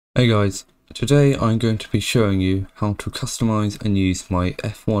Hey guys, today I'm going to be showing you how to customize and use my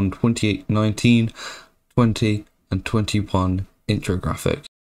F1 2019, 20 and 21 intro graphic.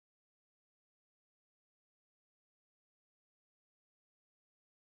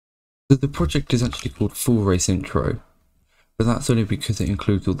 So the project is actually called Full Race Intro, but that's only because it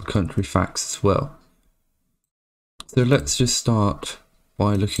includes all the country facts as well. So let's just start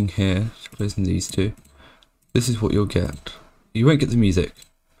by looking here, closing these two. This is what you'll get. You won't get the music,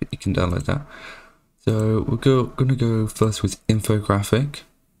 but you can download that. So we're going to go first with infographic.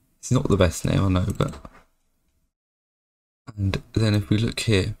 It's not the best name, I know, but... And then if we look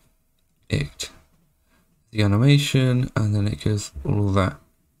here, the animation, and then it goes all of that.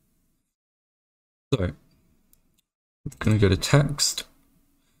 So, we're going to go to text.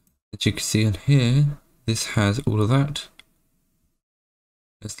 As you can see in here, this has all of that.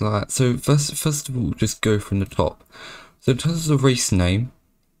 It's like that. So first of all, just go from the top. So in terms of the race name,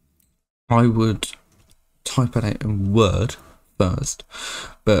 I would type it out in Word first,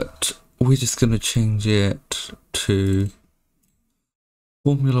 but we're just going to change it to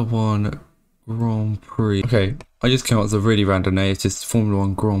Formula 1 Grand Prix. Okay, I just came up with a really random name. It's just Formula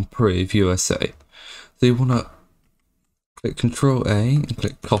 1 Grand Prix of USA. So you want to click Control A and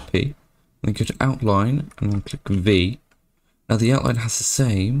click copy, and then go to outline and then click V. Now the outline has the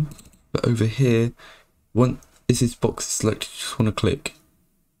same, but over here, once this box is selected, you just want to click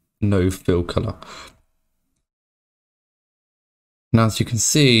no fill color. Now as you can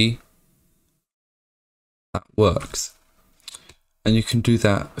see, that works. And you can do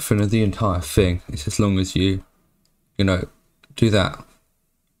that for the entire thing. It's as long as you do that.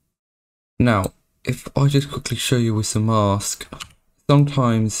 Now, if I just quickly show you with the mask,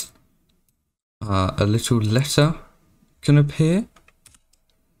 sometimes a little letter can appear.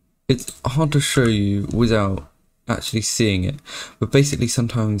 It's hard to show you without actually seeing it, but basically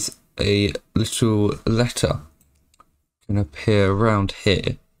sometimes a little letter can appear around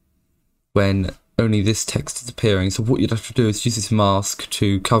here when only this text is appearing. So what you'd have to do is use this mask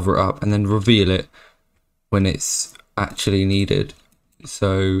to cover it up and then reveal it when it's actually needed.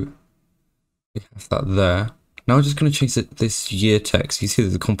 So we have that there. Now I'm just going to change this year text. You see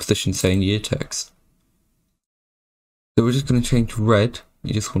there's a composition saying year text. So we're just going to change red.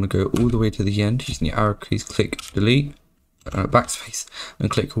 You just want to go all the way to the end using your arrow keys. Click delete, backspace,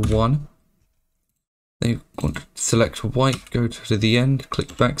 and click 1. Then you want to select white, go to the end, click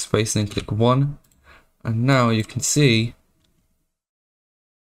backspace, and then click 1. And now you can see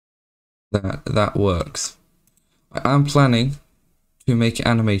that that works. I am planning to make it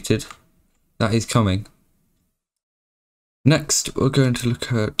animated. That is coming. Next, we're going to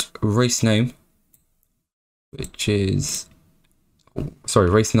look at race name, which is,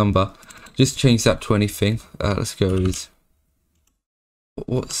 race number. Just change that to anything. Let's go with,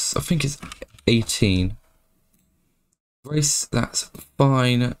 I think it's 18. Race, that's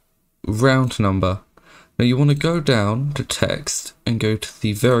fine. Round number. Now you want to go down to text and go to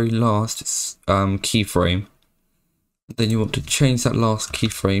the very last keyframe. Then you want to change that last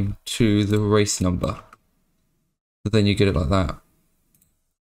keyframe to the race number. Then you get it like that.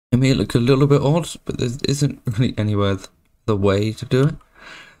 It may look a little bit odd, but there isn't really anywhere the way to do it.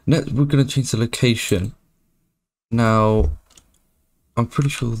 Next, we're going to change the location. Now, I'm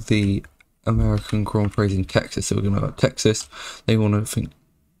pretty sure the American Grand Prix is in Texas, so we're going to go Texas. Then you want to think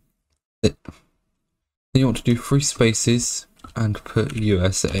it. Then you want to do 3 spaces and put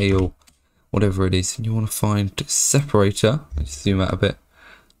USA or whatever it is. And you want to find separator. Let's zoom out a bit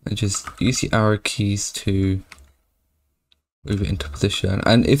and just use your arrow keys to move it into position.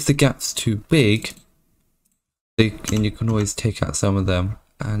 And if the gap's too big, then you can always take out some of them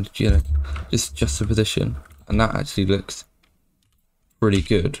and just adjust the position, and that actually looks pretty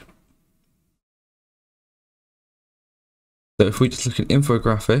good. So if we just look at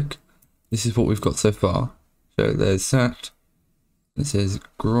infographic, this is what we've got so far. So there's that. It says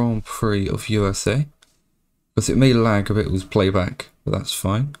Grand Prix of USA. Because it may lag a bit with playback, but that's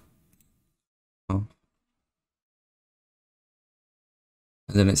fine. Oh.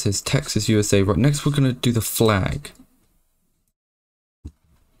 And then it says Texas, USA. Right, next we're going to do the flag.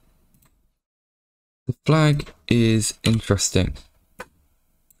 The flag is interesting.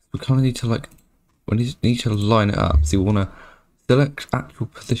 We kind of need to we need to line it up. So you want to select actual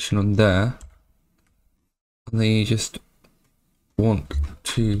position on there, and then you just want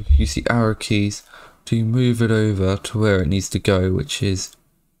to use the arrow keys to move it over to where it needs to go, which is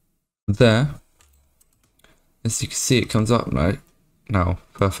there. As you can see, it comes up now,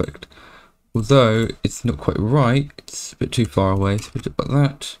 perfect. Although it's not quite right, it's a bit too far away, so we do it like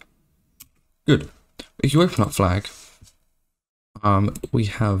that. Good. If you open up flag, we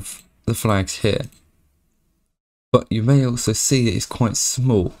have the flags here, but you may also see that it's quite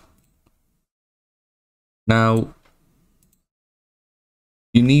small. Now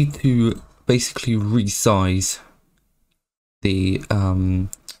you need to basically resize the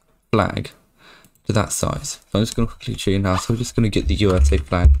flag to that size. So I'm just going to quickly show you now. So we're just going to get the USA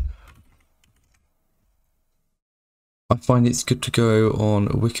flag. I find it's good to go on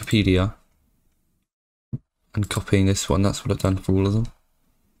Wikipedia and copying this one. That's what I've done for all of them.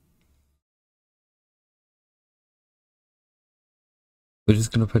 We're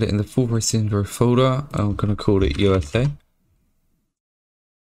just going to put it in the full racing folder. I'm going to call it USA.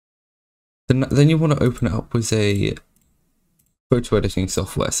 Then you want to open it up with a photo editing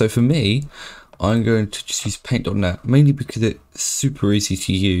software. So for me, I'm going to just use paint.net, mainly because it's super easy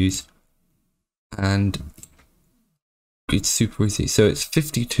to use and it's super easy. So it's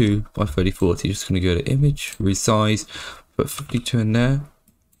 52 by 34. So you're just going to go to image, resize, put 52 in there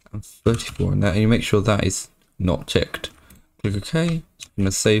and 34 in there, and you make sure that is not checked. Click OK. I'm going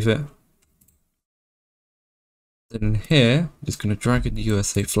to save it. Then in here, I'm just going to drag in the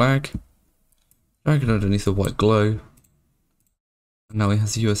USA flag, drag it underneath the white glow. And now it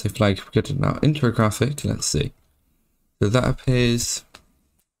has the USA flag. If we go to now into a graphic, let's see. So that appears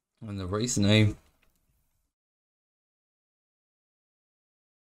and the race name.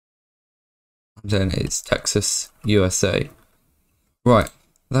 And then it's Texas, USA. Right,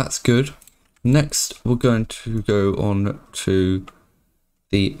 that's good. Next, we're going to go on to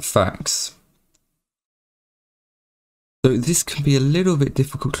the facts. So this can be a little bit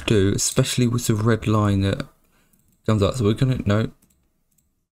difficult to do, especially with the red line that comes up. So we're going to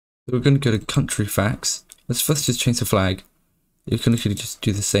go to country facts. Let's first just change the flag. You can literally just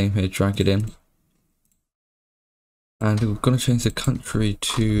do the same here, drag it in. And we're going to change the country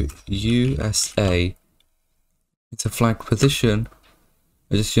to USA. It's a flag position.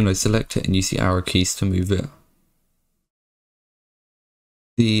 I just, select it and use the arrow keys to move it.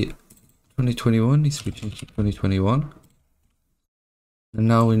 The 2021 needs to be changed to 2021. And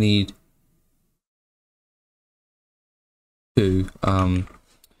now we need to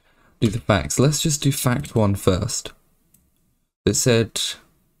do the facts. Let's just do fact 1 first. It says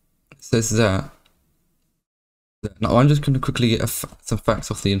that. Now I'm just going to quickly get some facts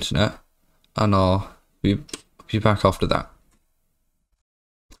off the internet, and I'll be back after that.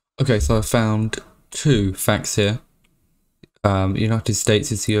 Okay, so I found 2 facts here. United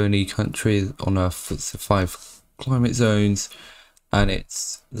States is the only country on Earth with 5 climate zones, and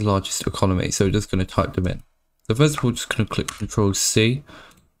it's the largest economy. So we're just going to type them in. So first of all, just going to click Control C,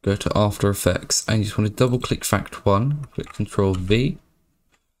 go to After Effects, and you just want to double click fact 1, click Control V.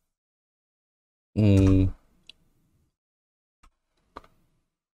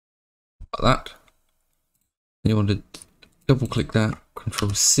 Like that. And you want to double click that,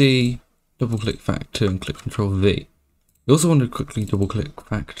 Control C, double click fact 2 and click Control V. You also want to quickly double click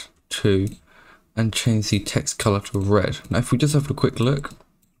fact 2 and change the text color to red. Now if we just have a quick look,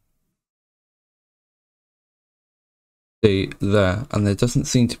 see there, and there doesn't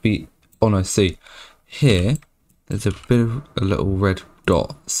seem to be, oh no, see here there's a bit of a little red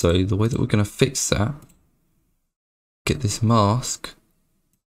dot. So the way that we're going to fix that, get this mask,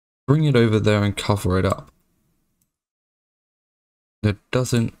 bring it over there and cover it up. There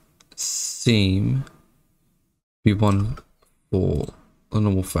doesn't seem to be one for the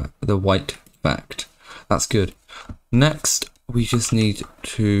normal fact, the white fact. That's good. Next, we just need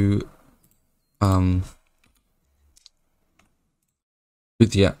to do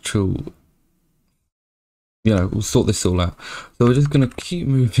the actual, we'll sort this all out. So we're just going to keep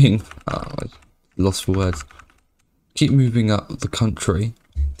moving. Lost for words. Keep moving up the country.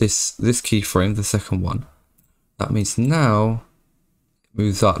 This keyframe, the second one. That means now it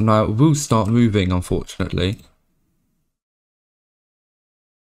moves up. Now it will start moving, unfortunately.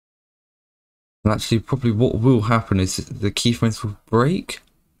 And actually, probably what will happen is the keyframes will break.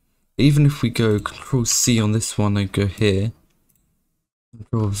 Even if we go Control C on this one and go here,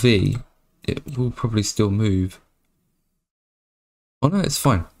 Control V, it will probably still move. Oh no, it's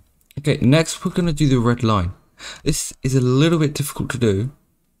fine. Okay, next we're going to do the red line. This is a little bit difficult to do,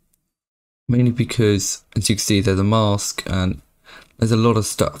 mainly because, as you can see, there's a mask and there's a lot of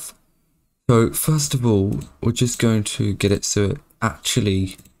stuff. So first of all, we're just going to get it so it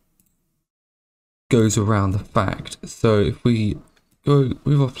actually goes around the fact. So if we go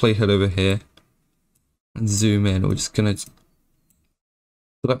with our playhead over here and zoom in, we're just going to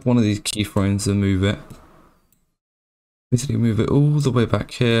select one of these keyframes and move it. Basically move it all the way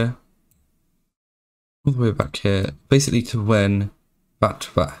back here. All the way back here. Basically to when back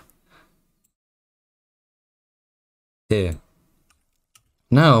to back. Here.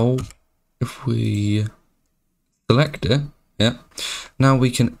 Now, if we select it, yeah, now we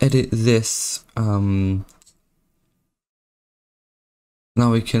can edit this, now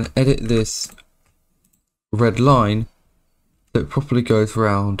we can edit this red line so it properly goes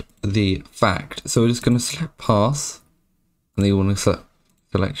around the fact. So we're just going to select pass, and then you want to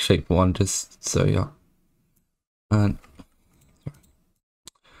select shape 1, just so yeah, and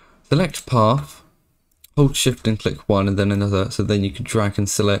select path, hold shift and click 1 and then another, so then you can drag and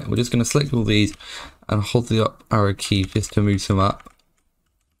select. We're just going to select all these and hold the up arrow key just to move them up.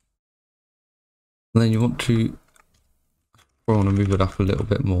 And then you want to move it up a little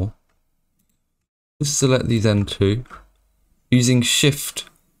bit more. Just select these end two, using shift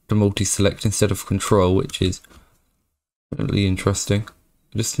to multi-select instead of control, which is really interesting.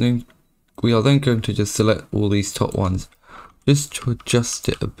 We are then going to just select all these top ones, just to adjust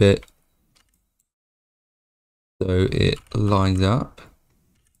it a bit so it lines up.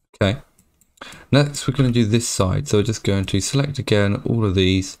 Okay. Next we're going to do this side, so we're just going to select again all of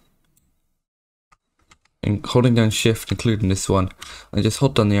these, and holding down shift, including this one, and just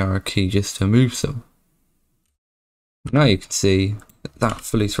hold down the arrow key just to move them. Now you can see that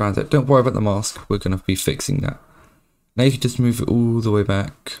fully surrounds it. Don't worry about the mask, we're going to be fixing that. Now you can just move it all the way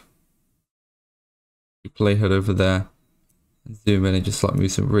back. You playhead over there, and zoom in and just like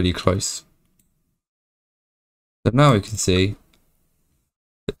move them really close. So now we can see,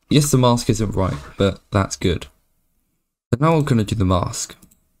 yes, the mask isn't right, but that's good. So now we're going to do the mask.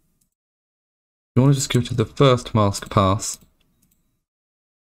 You want to just go to the first mask pass,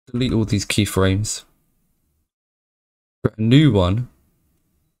 delete all these keyframes, create a new one,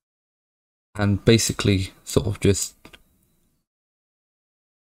 and basically sort of just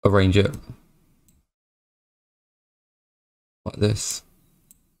arrange it like this.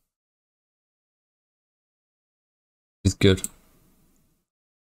 Is good.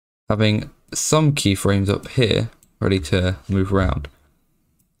 Having some keyframes up here ready to move around.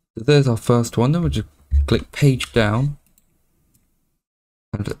 So there's our first one. Then we'll just click page down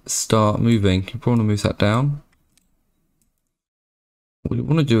and start moving. You probably want to move that down. What you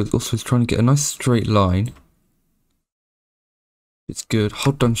want to do is also try and get a nice straight line. It's good.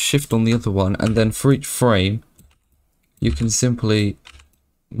 Hold down shift on the other one, and then for each frame you can simply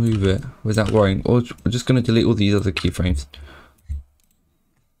move it without worrying. Or we're just going to delete all these other keyframes.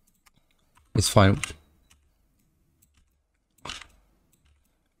 It's fine.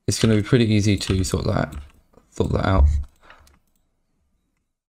 It's going to be pretty easy to sort that out.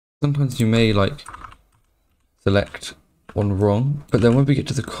 Sometimes you may like select one wrong, but then when we get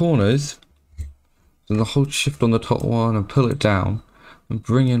to the corners, then hold shift on the top one and pull it down and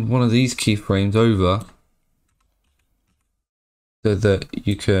bring in one of these keyframes over so that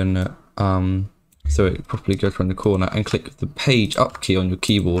you can so it properly goes around the corner, and click the page up key on your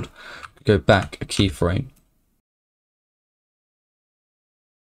keyboard to go back a keyframe.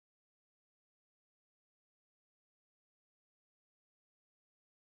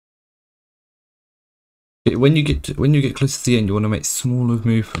 When you get close to the end, you want to make smaller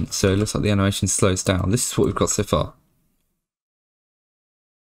movements, so it looks like the animation slows down. This is what we've got so far.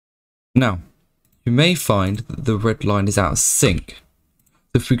 Now, you may find that the red line is out of sync.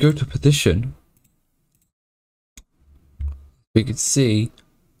 So if we go to position, we can see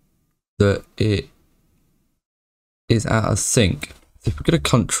that it is out of sync. So if we go to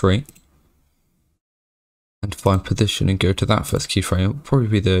country and find position and go to that first keyframe, it'll probably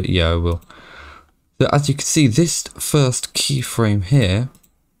be the, yeah, I will. So as you can see, this first keyframe here,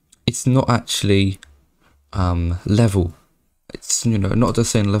 it's not actually level. It's, you know, not the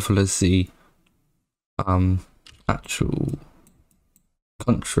same level as the actual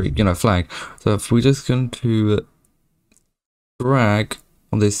country, you know, flag. So if we're just going to drag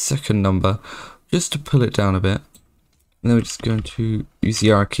on this second number just to pull it down a bit, and then we're just going to use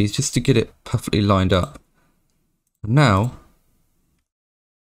the arrow keys just to get it perfectly lined up. Now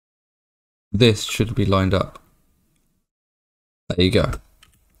this should be lined up. There you go.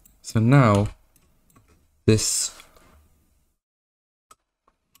 So now this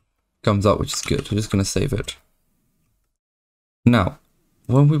comes up, which is good. We're just going to save it. Now,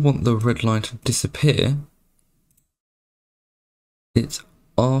 when we want the red line to disappear, it's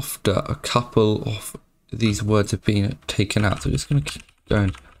after a couple of these words have been taken out. So we're just going to keep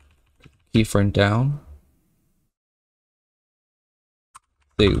going, keyframe down.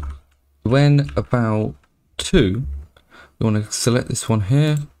 So when about 2, we want to select this one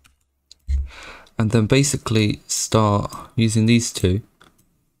here, and then basically start using these two.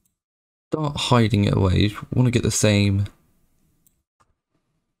 Start hiding it away. You want to get the same.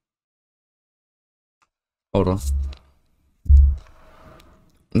 Hold on.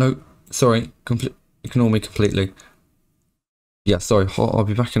 No, sorry, ignore me completely. Yeah, sorry, I'll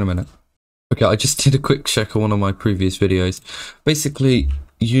be back in a minute. Okay, I just did a quick check on one of my previous videos. Basically,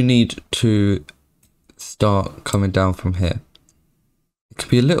 you need to start coming down from here. It can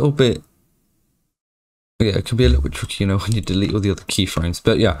be a little bit, yeah, it can be a little bit tricky, you know, when you delete all the other keyframes.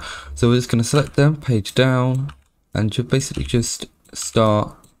 But yeah, so we're just going to select them, page down, and you basically just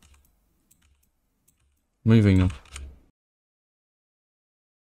start moving them.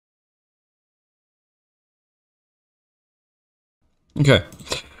 Okay,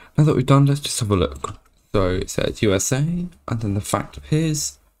 now that we've done, let's just have a look. So it says USA, and then the fact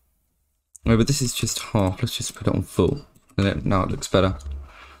appears. No, but this is just half. Let's just put it on full. And now it looks better.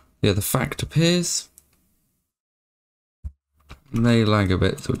 Yeah, the fact appears. May lag a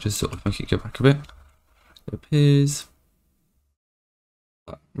bit, so we'll just sort of make it go back a bit. It appears.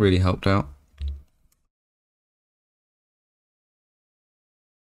 That really helped out.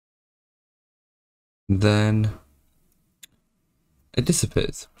 Then it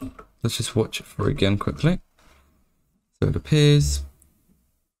disappears. Let's just watch it for again quickly. So it appears.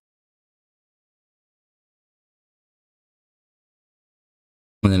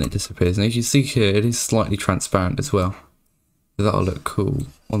 And then it disappears. And as you see here, it is slightly transparent as well. So that'll look cool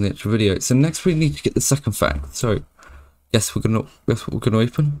on the actual video. So next we need to get the second fact. So guess what we're gonna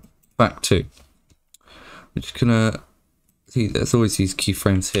open? Fact 2. We're just gonna see there's always these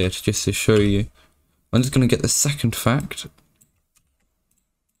keyframes here just to show you. I'm just gonna get the second fact.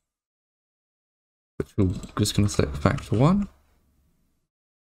 Which we're just gonna select fact 1.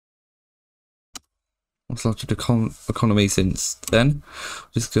 I've started economy since then.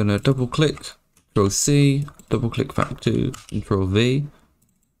 Just gonna double click, Control C, double click fact 2, Control V.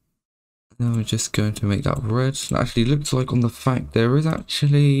 Then we're just going to make that red. It actually looks like on the fact there is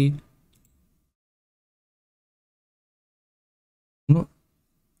actually not.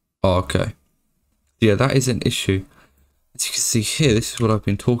 Oh, okay. Yeah, that is an issue. As you can see here, this is what I've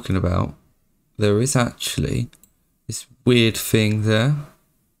been talking about. There is actually this weird thing there.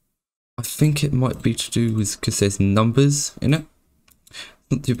 I think it might be to do with because there's numbers in it.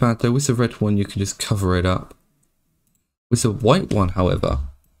 Not too bad though. With the red one, you can just cover it up. With the white one, however,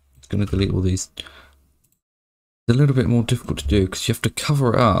 it's going to delete all these. It's a little bit more difficult to do because you have to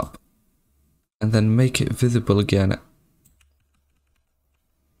cover it up and then make it visible again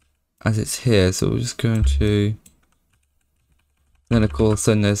as it's here. So we're just going to. Then of course,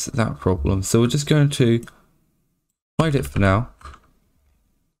 then there's that problem. So we're just going to hide it for now.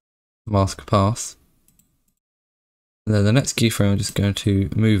 Mask pass. And then the next keyframe, I'm just going to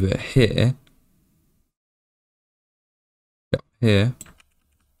move it here. Yep, here.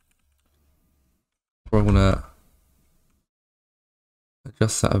 I want to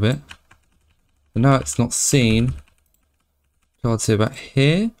adjust that a bit. But now it's not seen. So I'd say about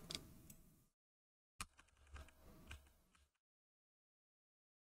here.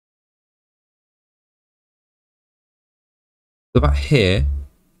 So about here.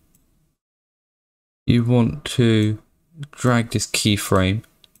 You want to drag this keyframe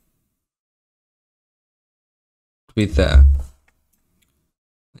to be there.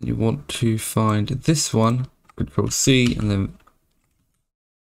 And you want to find this one, Control C, and then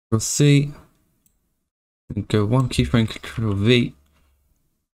Control C, and go one keyframe, Control V.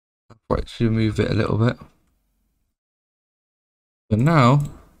 I'll actually move it a little bit. So now,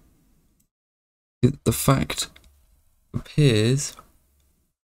 the fact appears.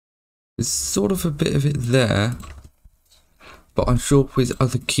 There's sort of a bit of it there, but I'm sure with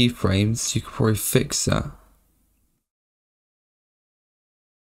other keyframes you could probably fix that.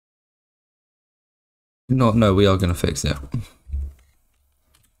 No, we are going to fix it.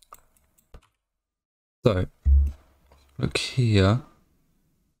 So, look here,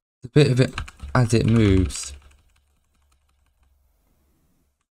 a bit of it as it moves.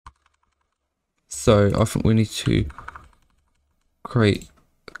 So I think we need to create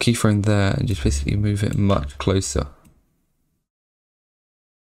keyframe there and just basically move it much closer.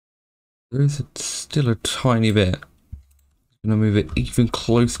 There is still a tiny bit. I'm going to move it even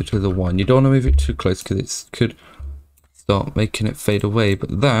closer to the one. You don't want to move it too close because it could start making it fade away,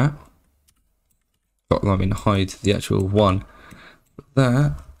 but that, I mean hide the actual one. But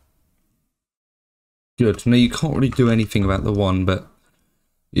that, good. Now you can't really do anything about the one, but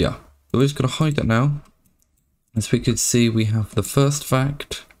yeah. So we're just going to hide that now. As we can see, we have the first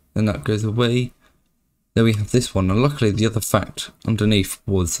fact. Then that goes away. Then we have this one, and luckily the other fact underneath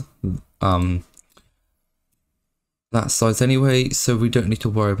was that size anyway, so we don't need to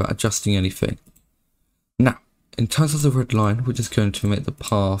worry about adjusting anything. Now, in terms of the red line, we're just going to make the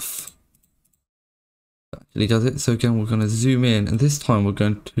path actually does it. So again, we're going to zoom in, and this time we're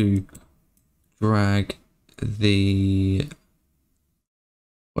going to drag the,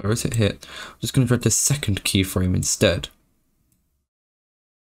 where is it here? I'm just going to drag the second keyframe instead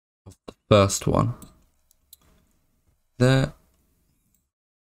of the first one. There.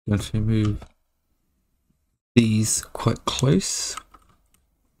 I'm going to move these quite close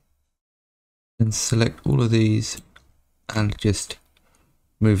and select all of these and just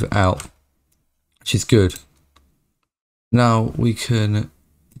move it out, which is good. Now we can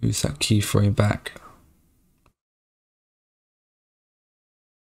use that keyframe back.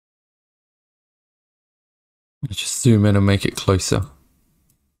 Just zoom in and make it closer.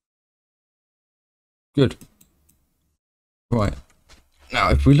 Good. Right. Now,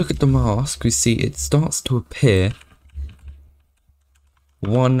 if we look at the mask, we see it starts to appear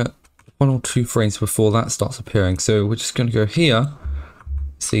one or two frames before that starts appearing. So we're just going to go here.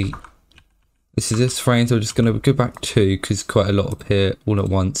 See, this is this frame. So we're just going to go back two because quite a lot appear all at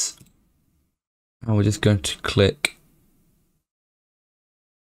once. And we're just going to click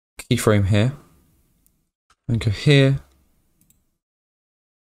keyframe here and go here.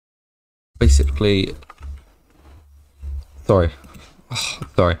 Basically, sorry.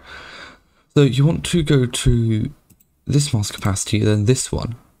 So you want to go to this mask opacity, then this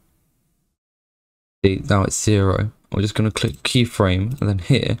one. See, now it's 0. I'm just going to click keyframe and then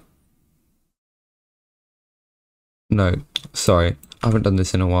here. No, sorry, I haven't done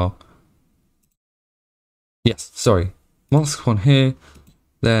this in a while. Yes, sorry. Mask one here,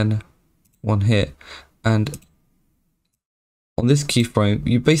 then one here. And on this keyframe,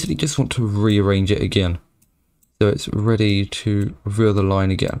 you basically just want to rearrange it again. So it's ready to reveal the line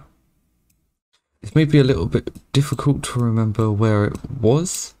again. It may be a little bit difficult to remember where it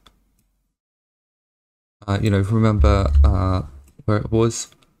was. Remember where it was.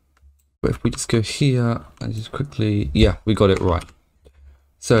 But if we just go here and just quickly, yeah, we got it right.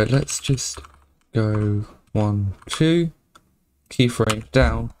 So let's just go 1, 2, keyframe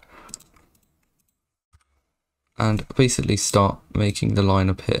down, and basically start making the line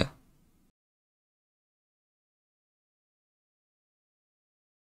appear.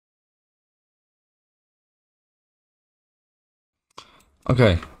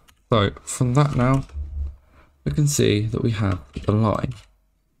 Okay, so from that now, we can see that we have the line.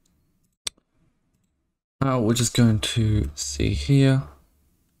 Now we're just going to see here.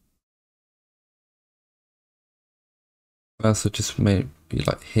 Also just maybe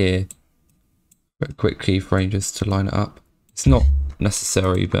like here, a quick keyframe just to line it up. It's not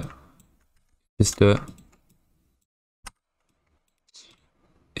necessary, but just do it.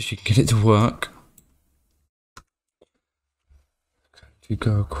 If you can get it to work. To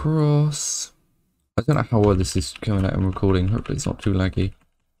go across. I don't know how well this is coming out in recording. Hopefully it's not too laggy.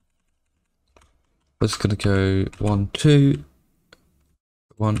 We're just gonna go 1, 2,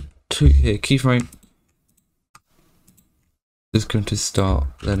 1, 2 here, keyframe. Just going to start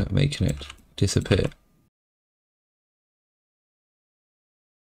then making it disappear.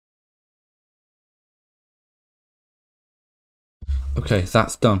 Okay,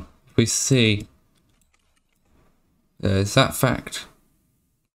 that's done. We see there's that fact,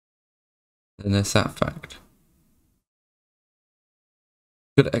 and there's that fact.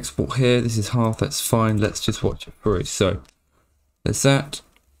 Go to export here. This is half. That's fine. Let's just watch it through. So there's that,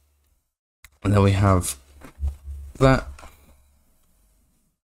 and then we have that.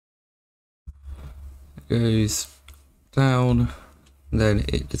 It goes down, then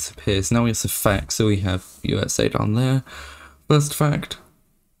it disappears. Now we have the fact. So we have USA down there. First fact.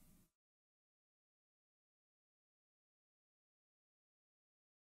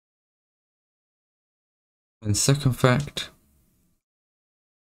 And second fact.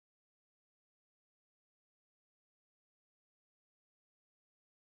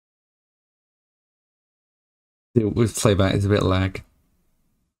 With playback is a bit lag.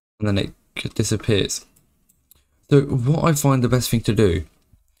 And then it disappears. So what I find the best thing to do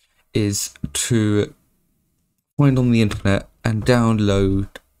is to find on the internet and download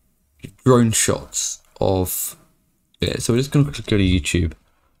drone shots of it. So we're just going to go to YouTube.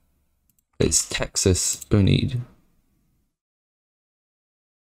 It's Texas we need.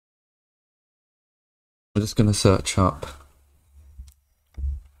 I'm just going to search up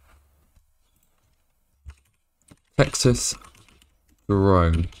Texas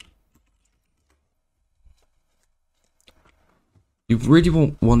drone. You really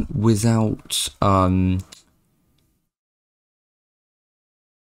want one without a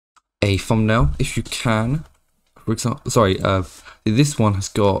thumbnail, if you can. For example, sorry, this one has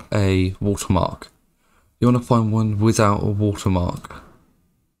got a watermark. You want to find one without a watermark.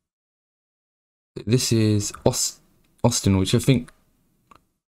 This is Austin, which I think...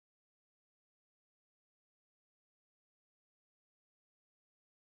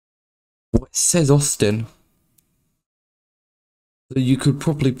 Well, it says Austin. So you could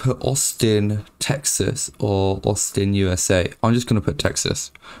probably put Austin, Texas, or Austin, USA. I'm just going to put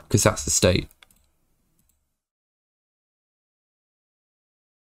Texas, because that's the state.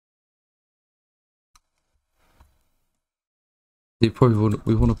 We want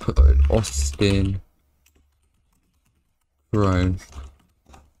to put an Austin drone.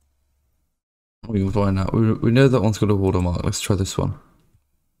 We can find out. We know that one's got a watermark. Let's try this one.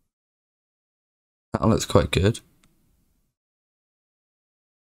 That one looks quite good.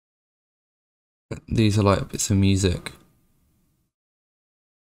 These are like bits of music.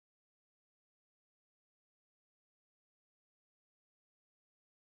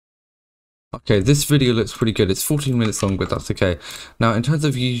 Okay, this video looks pretty good. It's 14 minutes long, but that's okay. Now, in terms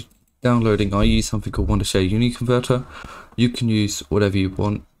of you downloading, I use something called Wondershare Uni Converter. You can use whatever you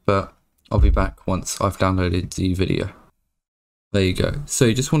want, but I'll be back once I've downloaded the video. There you go. So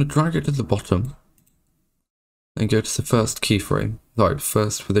you just want to drag it to the bottom and go to the first keyframe, like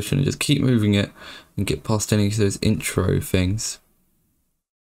first position, and just keep moving it and get past any of those intro things.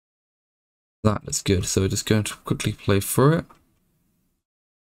 That is good. So we're just going to quickly play through it.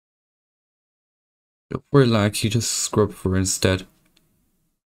 It'll probably lag, you just scrub through instead.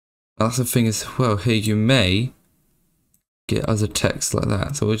 That's the thing as well, here you may get other text like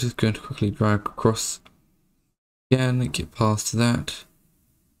that. So we're just going to quickly drag across again and get past that.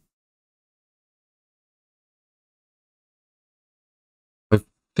 I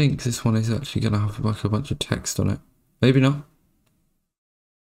think this one is actually going to have like a bunch of text on it. Maybe not.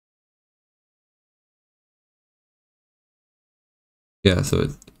 Yeah, so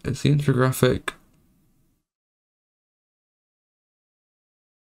it's the infographic.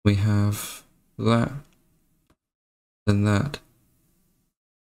 We have that, and that.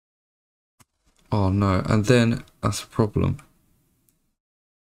 Oh no, and then that's a problem.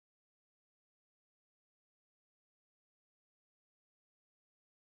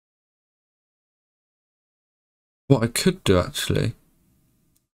 What I could do actually,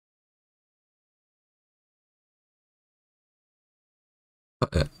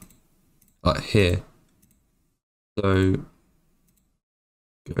 put it like here. So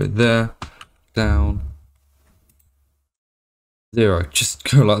go there, down, 0, just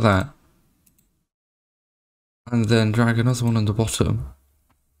go like that. And then drag another one on the bottom.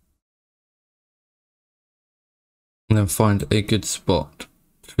 And then find a good spot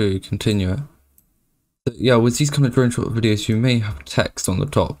to continue it. So, yeah, with these kind of drone shot videos, you may have text on the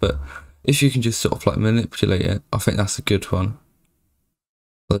top, but if you can just sort of like manipulate it, I think that's a good one.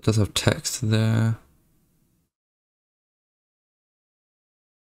 But it does have text there.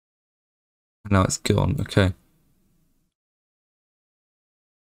 Now it's gone, okay.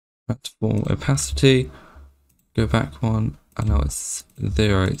 Transform opacity, go back one, and now it's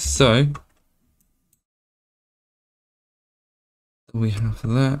 0. So we have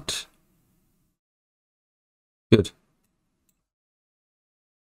that. Good.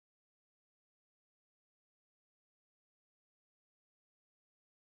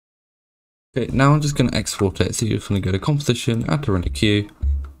 Okay, now I'm just going to export it. So you're going to go to composition, add to render queue.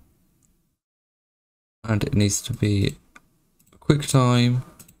 And it needs to be QuickTime,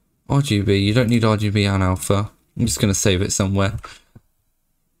 RGB. You don't need RGB and alpha. I'm just going to save it somewhere.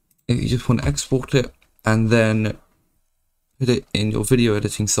 You just want to export it and then put it in your video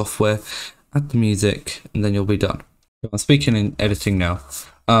editing software, add the music, and then you'll be done. I'm speaking in editing now.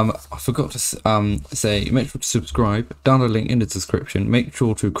 I forgot to say, make sure to subscribe, download link in the description, make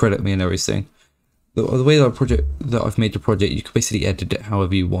sure to credit me and everything. The way that I've made the project, you can basically edit it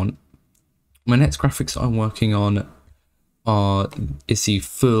however you want. My next graphics I'm working on is the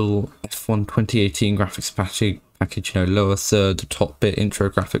full F1 2018 graphics package, you know, lower third, top bit, intro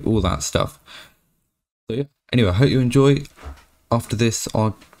graphic, all that stuff. So yeah, anyway, I hope you enjoy. After this,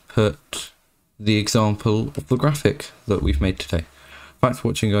 I'll put the example of the graphic that we've made today. Thanks for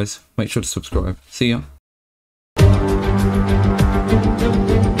watching, guys. Make sure to subscribe. See ya.